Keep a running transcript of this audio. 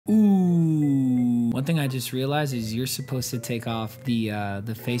One thing I just realized is you're supposed to take off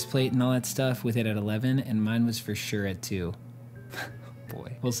the faceplate and all that stuff with it at 11, and mine was for sure at 2.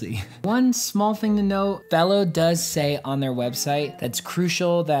 Boy, we'll see. One small thing to note, Fellow does say on their website that's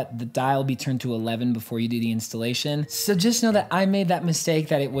crucial that the dial be turned to 11 before you do the installation. So just know that I made that mistake,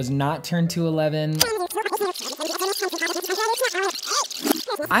 that it was not turned to 11.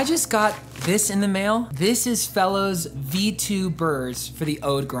 I just got this in the mail. This is Fellow's V2 Burrs for the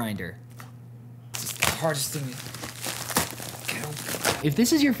Ode grinder. It's the hardest thing. If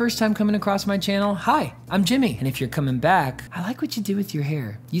this is your first time coming across my channel, hi, I'm Jimmy. And if you're coming back, I like what you do with your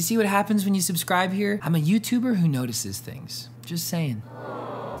hair. You see what happens when you subscribe here? I'm a YouTuber who notices things. Just saying.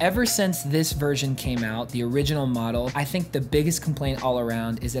 Ever since this version came out, the original model, I think the biggest complaint all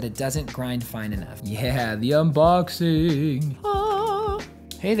around is that it doesn't grind fine enough. Yeah, the unboxing.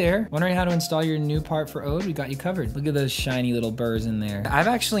 Hey there, wondering how to install your new part for Ode? We got you covered. Look at those shiny little burrs in there. I've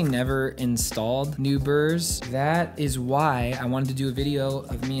actually never installed new burrs. That is why I wanted to do a video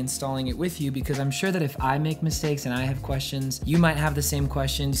of me installing it with you, because I'm sure that if I make mistakes and I have questions, you might have the same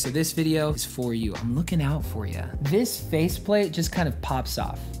questions. So this video is for you. I'm looking out for you. This faceplate just kind of pops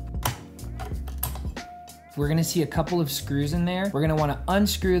off. We're gonna see a couple of screws in there. We're gonna wanna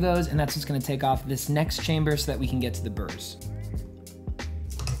unscrew those, and that's what's gonna take off this next chamber so that we can get to the burrs.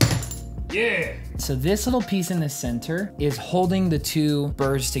 Yeah! So this little piece in the center is holding the two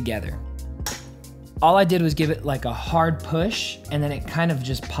burrs together. All I did was give it like a hard push, and then it kind of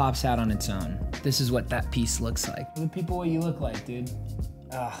just pops out on its own. This is what that piece looks like. Look people what you look like, dude.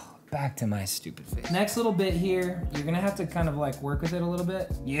 Ugh, back to my stupid face. Next little bit here, you're gonna have to kind of like work with it a little bit.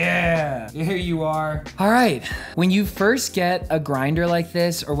 Yeah, here you are. All right, when you first get a grinder like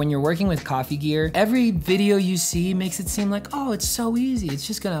this, or when you're working with coffee gear, every video you see makes it seem like, oh, it's so easy. It's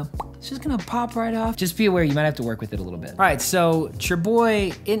just gonna pop right off. Just be aware, you might have to work with it a little bit. All right, so it's your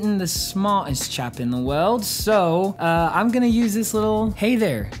boy in the smallest chap in the world. So I'm gonna use this little, hey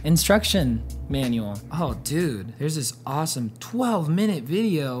there, instruction manual. Oh, dude, there's this awesome 12-minute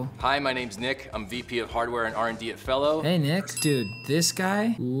video. Hi, my name's Nick. I'm VP of Hardware and R&D at Fellow. Hey, Nick. Dude, this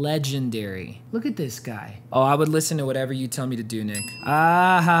guy, legendary. Look at this guy. Oh, I would listen to whatever you tell me to do, Nick.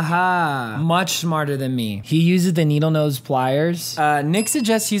 Ah, ha, ha. Much smarter than me. He uses the needle nose pliers. Nick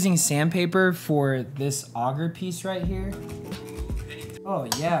suggests using sandpaper for this auger piece right here. Oh,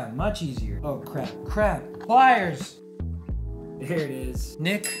 yeah, much easier. Oh, crap. Pliers. There it is.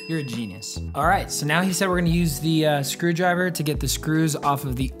 Nick, you're a genius. All right, so now he said we're gonna use the screwdriver to get the screws off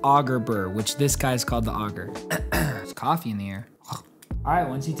of the auger burr, which this guy's called the auger. There's coffee in the air. All right,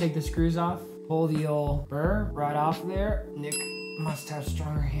 once you take the screws off, pull the old burr right off there. Nick must have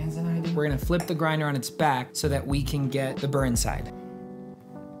stronger hands than I do. We're gonna flip the grinder on its back so that we can get the burr inside.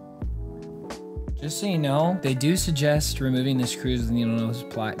 Just so you know, they do suggest removing the screws with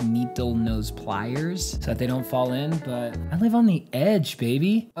needle nose pliers so that they don't fall in, but I live on the edge,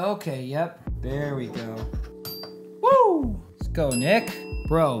 baby. Okay, yep, there we go. Woo! Let's go, Nick.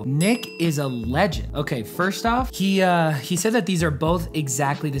 Bro, Nick is a legend. Okay, first off, he said that these are both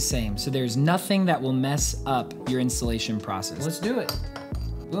exactly the same, so there's nothing that will mess up your installation process. Let's do it.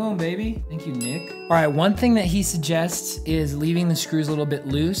 Boom, baby. Thank you, Nick. All right, one thing that he suggests is leaving the screws a little bit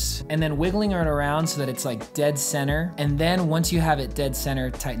loose and then wiggling it around so that it's like dead center. And then once you have it dead center,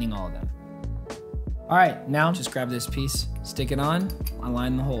 tightening all of them. All right, now just grab this piece, stick it on,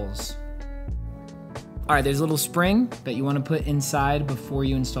 align the holes. All right, there's a little spring that you wanna put inside before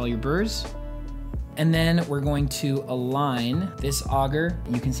you install your burrs. And then we're going to align this auger.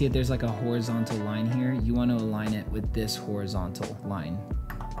 You can see that there's like a horizontal line here. You wanna align it with this horizontal line.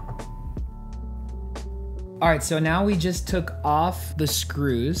 All right, so now we just took off the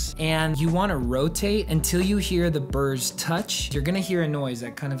screws, and you wanna rotate until you hear the burrs touch. You're gonna hear a noise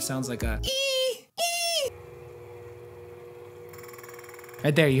that kind of sounds like a ee, ee.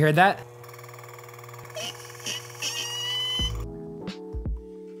 Right there, you heard that?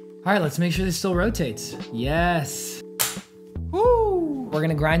 All right, let's make sure this still rotates. Yes. Woo! We're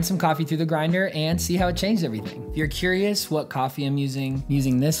gonna grind some coffee through the grinder and see how it changed everything. If you're curious what coffee I'm using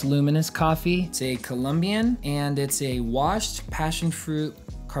this Luminous coffee. It's a Colombian, and it's a washed passion fruit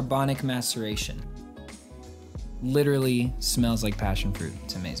carbonic maceration. Literally smells like passion fruit.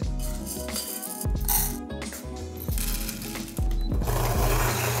 It's amazing.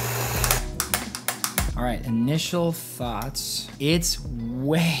 All right, initial thoughts. It's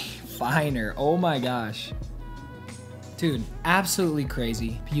way finer. Oh my gosh. Dude, absolutely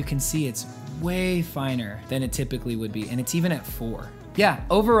crazy. You can see it's way finer than it typically would be, and it's even at 4. Yeah,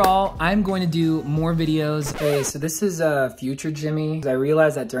 overall, I'm going to do more videos. Okay, so this is future Jimmy. I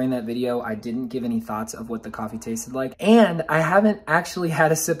realized that during that video, I didn't give any thoughts of what the coffee tasted like. And I haven't actually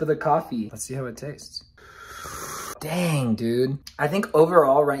had a sip of the coffee. Let's see how it tastes. Dang, dude. I think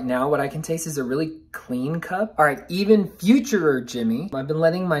overall right now, what I can taste is a really clean cup. All right, even futurer Jimmy. I've been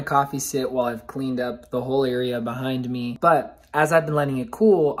letting my coffee sit while I've cleaned up the whole area behind me. But as I've been letting it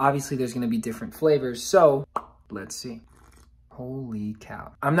cool, obviously there's gonna be different flavors. So let's see. Holy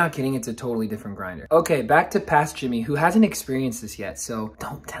cow. I'm not kidding, it's a totally different grinder. Okay, back to past Jimmy, who hasn't experienced this yet, so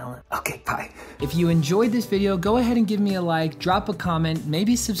don't tell him. Okay, bye. If you enjoyed this video, go ahead and give me a like, drop a comment,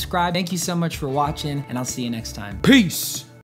 maybe subscribe. Thank you so much for watching, and I'll see you next time. Peace!